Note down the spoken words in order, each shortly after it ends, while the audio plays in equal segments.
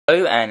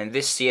Hello, and in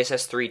this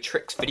CSS3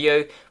 tricks video,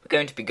 we're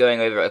going to be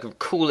going over a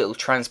cool little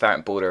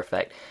transparent border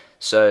effect.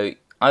 So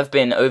I've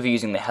been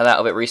overusing the hell out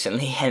of it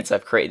recently, hence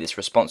I've created this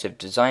responsive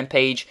design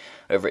page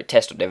over at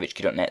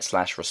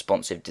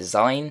test.devhq.net/responsive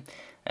design,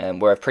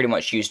 where I've pretty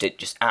much used it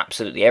just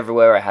absolutely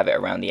everywhere. I have it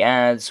around the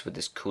ads with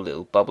this cool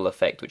little bubble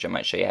effect, which I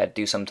might show you how to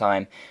do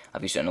sometime.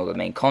 I've used it in all the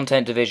main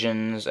content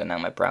divisions, and now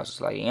my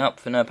browser's lagging up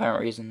for no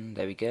apparent reason.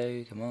 There we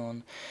go, come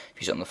on.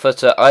 I've used it on the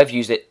footer. I've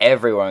used it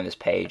everywhere on this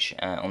page,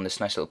 on this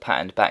nice little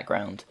patterned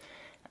background.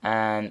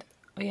 And,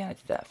 oh yeah, I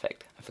did that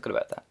effect. I forgot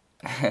about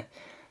that.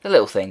 The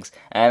little things.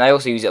 And I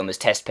also use it on this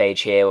test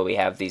page here, where we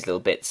have these little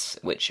bits,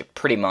 which are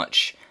pretty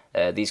much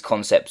these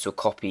concepts were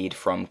copied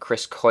from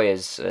Chris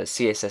Coyier's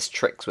CSS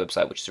Tricks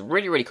website, which is a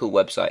really, really cool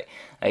website.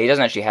 He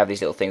doesn't actually have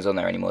these little things on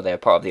there anymore. They're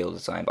part of the old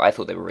design, but I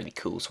thought they were really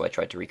cool, so I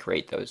tried to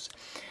recreate those.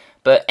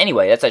 But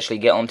anyway, let's actually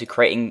get on to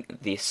creating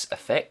this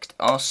effect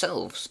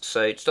ourselves.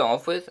 So to start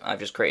off with, I've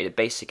just created a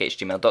basic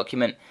HTML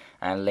document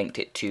and linked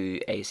it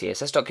to a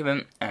CSS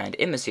document. And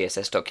in the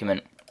CSS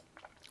document,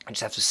 I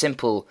just have some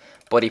simple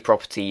body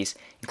properties,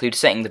 include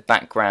setting the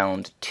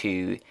background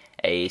to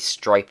a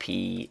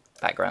stripy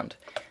background.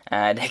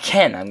 And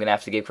again, I'm going to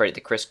have to give credit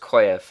to Chris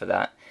Coyier for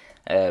that.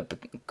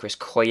 Chris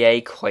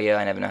Coyier,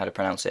 I never know how to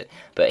pronounce it.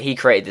 But he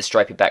created this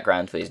stripy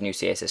background for his new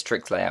CSS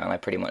Tricks layout, and I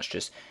pretty much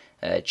just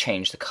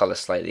changed the colour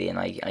slightly, and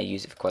I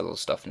use it for quite a lot of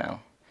stuff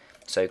now.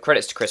 So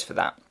credits to Chris for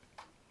that.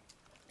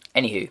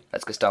 Anywho,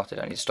 let's get started.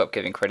 I need to stop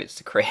giving credits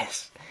to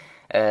Chris.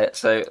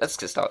 So let's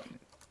get started.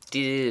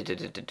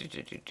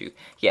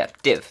 Yeah,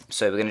 div.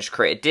 So we're going to just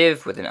create a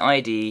div with an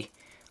ID.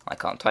 I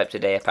can't type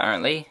today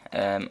apparently.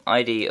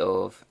 ID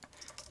of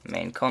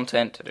main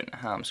content. I don't know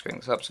how I'm screwing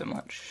this up so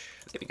much.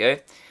 There we go.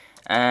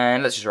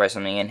 And let's just write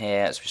something in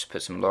here. Let's just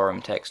put some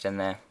lorem text in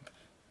there.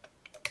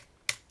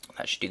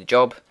 That should do the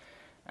job.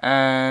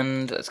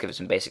 And let's give it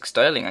some basic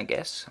styling, I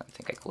guess. I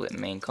think I called it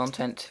main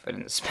content, if I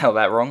didn't spell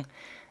that wrong.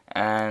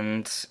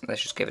 And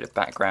let's just give it a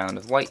background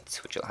of white,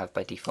 which it'll have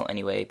by default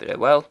anyway, but oh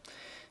well.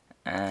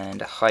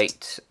 And a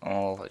height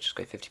of, let's just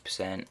go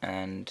 50%,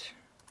 and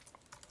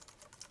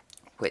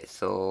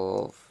width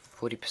of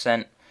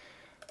 40%.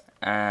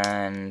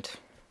 And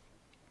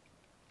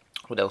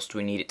what else do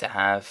we need it to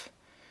have?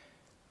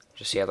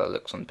 Just see how that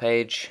looks on the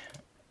page.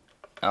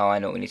 Oh, I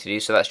know what we need to do,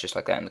 so that's just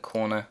like that in the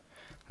corner.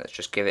 Let's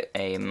just give it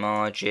a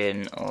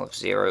margin of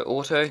 0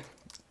 auto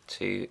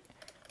to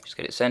just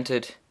get it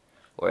centered.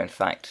 Or in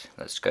fact,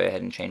 let's go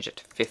ahead and change it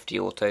to 50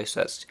 auto.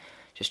 So that's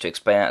just to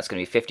explain that, it's going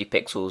to be 50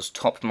 pixels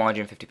top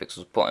margin, 50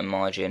 pixels bottom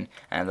margin,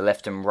 and the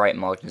left and right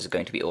margins are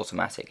going to be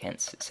automatic,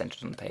 hence it's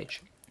centered on the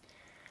page.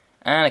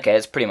 And okay,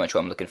 that's pretty much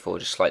what I'm looking for,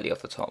 just slightly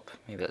off the top.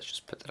 Maybe let's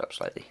just put that up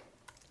slightly.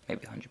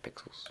 Maybe 100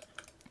 pixels.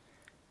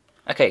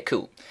 Okay,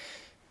 cool.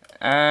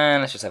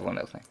 And let's just have one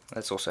little thing.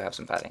 Let's also have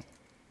some padding.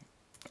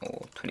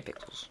 Or 20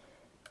 pixels.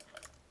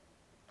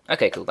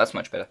 Okay, cool, that's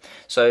much better.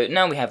 So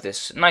now we have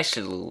this nice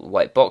little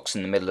white box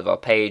in the middle of our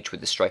page with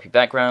the stripy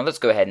background. Let's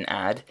go ahead and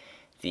add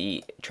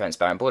the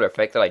transparent border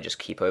effect that I just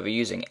keep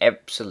overusing.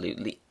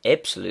 Absolutely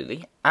is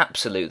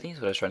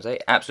what I was trying to say.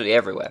 Absolutely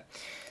everywhere.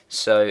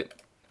 So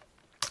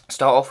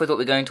start off with what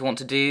we're going to want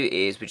to do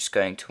is we're just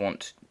going to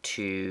want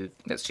to,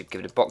 let's just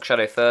give it a box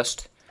shadow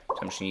first. So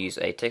I'm just going to use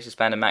a text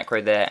expander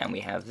macro there, and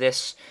we have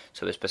this.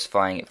 So we're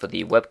specifying it for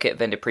the WebKit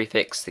vendor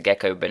prefix, the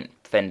Gecko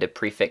vendor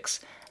prefix,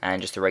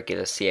 and just a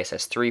regular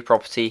CSS3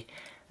 property.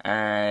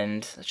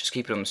 And let's just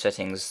keep it on the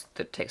settings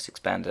that text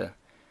expander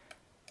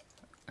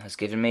has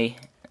given me.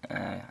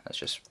 Let's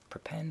just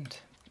prepend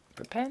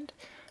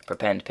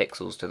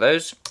pixels to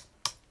those.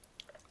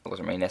 It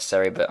wasn't really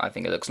necessary, but I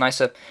think it looks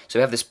nicer. So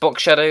we have this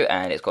box shadow,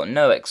 and it's got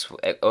no X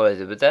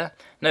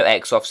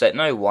offset,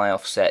 no Y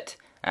offset,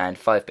 and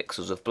 5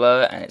 pixels of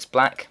blur, and it's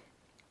black.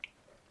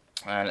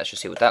 And let's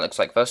just see what that looks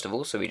like first of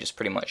all. So we just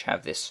pretty much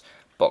have this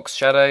box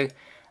shadow,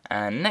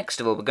 and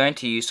next of all we're going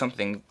to use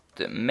something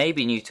that may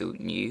be new to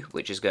you,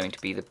 which is going to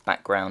be the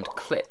background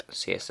clip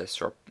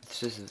CSS.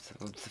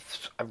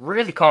 I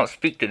really can't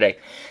speak today.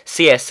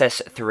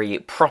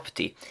 CSS3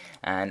 property,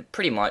 and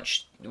pretty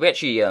much we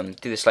actually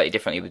do this slightly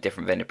differently with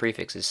different vendor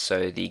prefixes.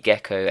 So the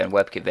Gecko and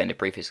WebKit vendor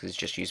prefixes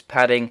just use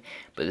padding,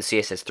 but the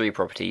CSS3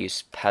 property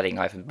uses padding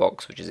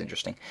 -box, which is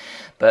interesting.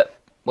 But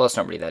well, it's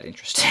not really that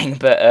interesting.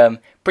 But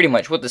pretty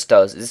much what this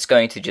does is it's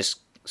going to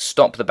just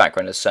stop the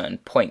background at a certain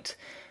point.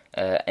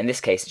 In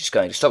this case, it's just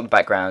going to stop the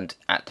background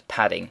at the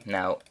padding.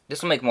 Now,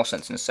 this will make more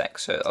sense in a sec,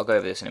 so I'll go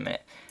over this in a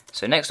minute.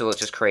 So next of all, let's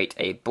just create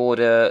a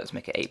border. Let's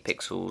make it 8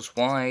 pixels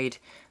wide,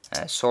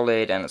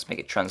 solid, and let's make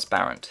it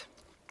transparent.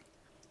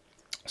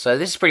 So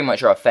this is pretty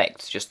much our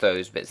effect, just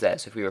those bits there.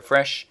 So if we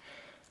refresh,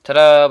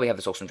 ta-da, we have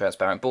this awesome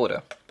transparent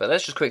border. But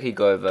let's just quickly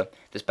go over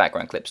this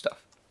background clip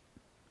stuff.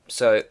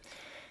 So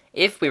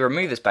if we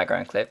remove this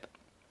background clip,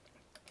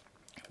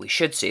 we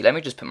should see, let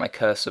me just put my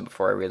cursor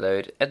before I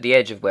reload, at the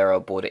edge of where our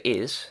border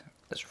is.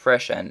 Let's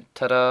refresh, and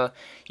ta-da,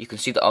 you can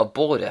see that our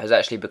border has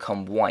actually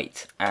become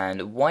white.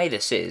 And why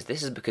this is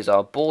because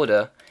our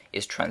border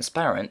is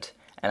transparent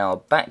and our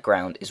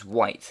background is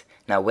white.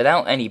 Now,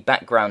 without any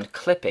background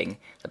clipping,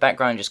 the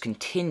background just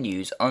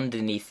continues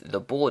underneath the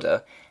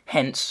border,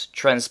 hence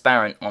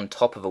transparent on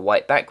top of a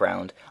white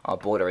background, our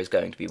border is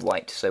going to be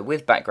white. So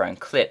with background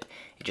clip,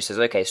 it just says,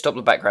 okay, stop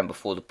the background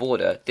before the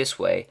border, this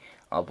way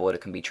our border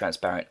can be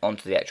transparent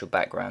onto the actual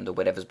background or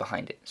whatever's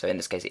behind it. So in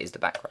this case it is the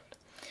background.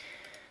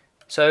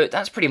 So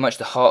that's pretty much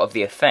the heart of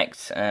the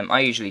effect.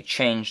 I usually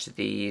change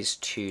these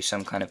to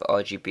some kind of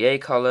RGBA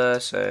color,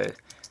 so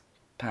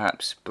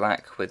perhaps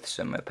black with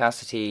some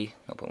opacity,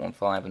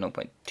 0.15 or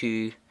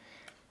 0.2.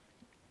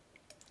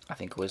 I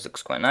think always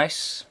looks quite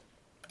nice,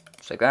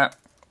 just like that.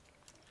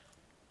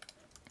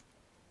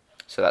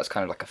 So that's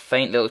kind of like a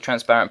faint little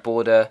transparent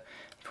border.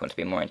 If you want to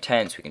be more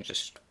intense, we can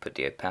just put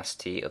the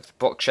opacity of the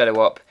box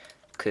shadow up,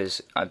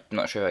 because I'm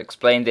not sure if I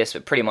explained this,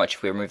 but pretty much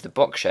if we remove the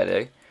box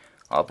shadow,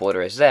 our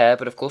border is there,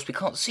 but of course we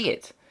can't see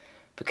it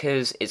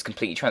because it's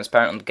completely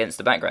transparent against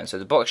the background. So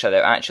the box shadow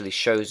actually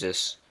shows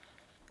us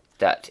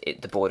that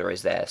the border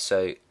is there.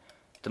 So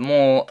the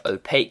more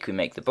opaque we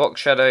make the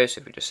box shadow, so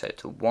if we just set it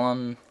to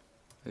 1,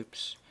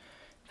 oops,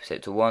 if we set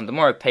it to 1, the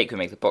more opaque we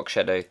make the box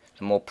shadow,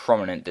 the more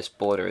prominent this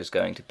border is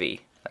going to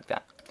be, like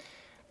that.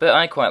 But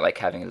I quite like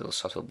having a little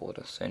subtle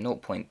border, so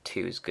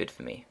 0.2 is good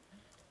for me.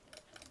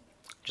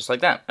 Just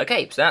like that.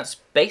 Okay, so that's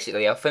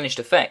basically our finished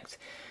effect.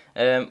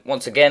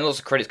 Once again, lots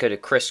of credits go to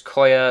Chris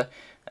Coyier.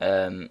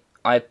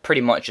 I pretty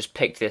much just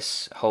picked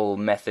this whole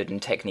method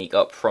and technique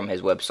up from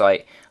his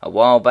website a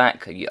while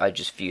back. I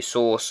just view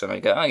source and I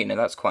go, oh, you know,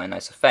 that's quite a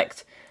nice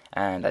effect,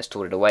 and I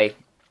stored it away.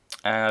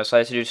 And I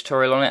decided to do a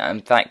tutorial on it.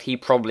 In fact, he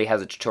probably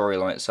has a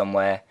tutorial on it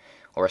somewhere,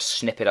 or a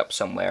snippet up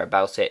somewhere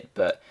about it,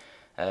 but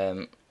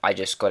I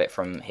just got it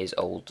from his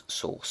old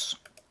source.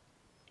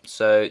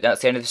 So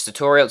that's the end of this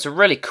tutorial. It's a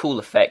really cool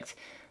effect,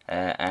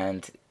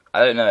 and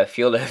I don't know if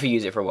you'll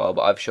overuse it for a while,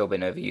 but I've sure been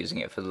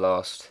overusing it for the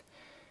last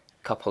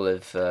couple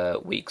of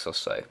weeks or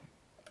so.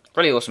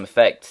 Really awesome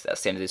effect.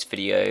 That's the end of this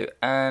video,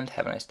 and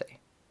have a nice day.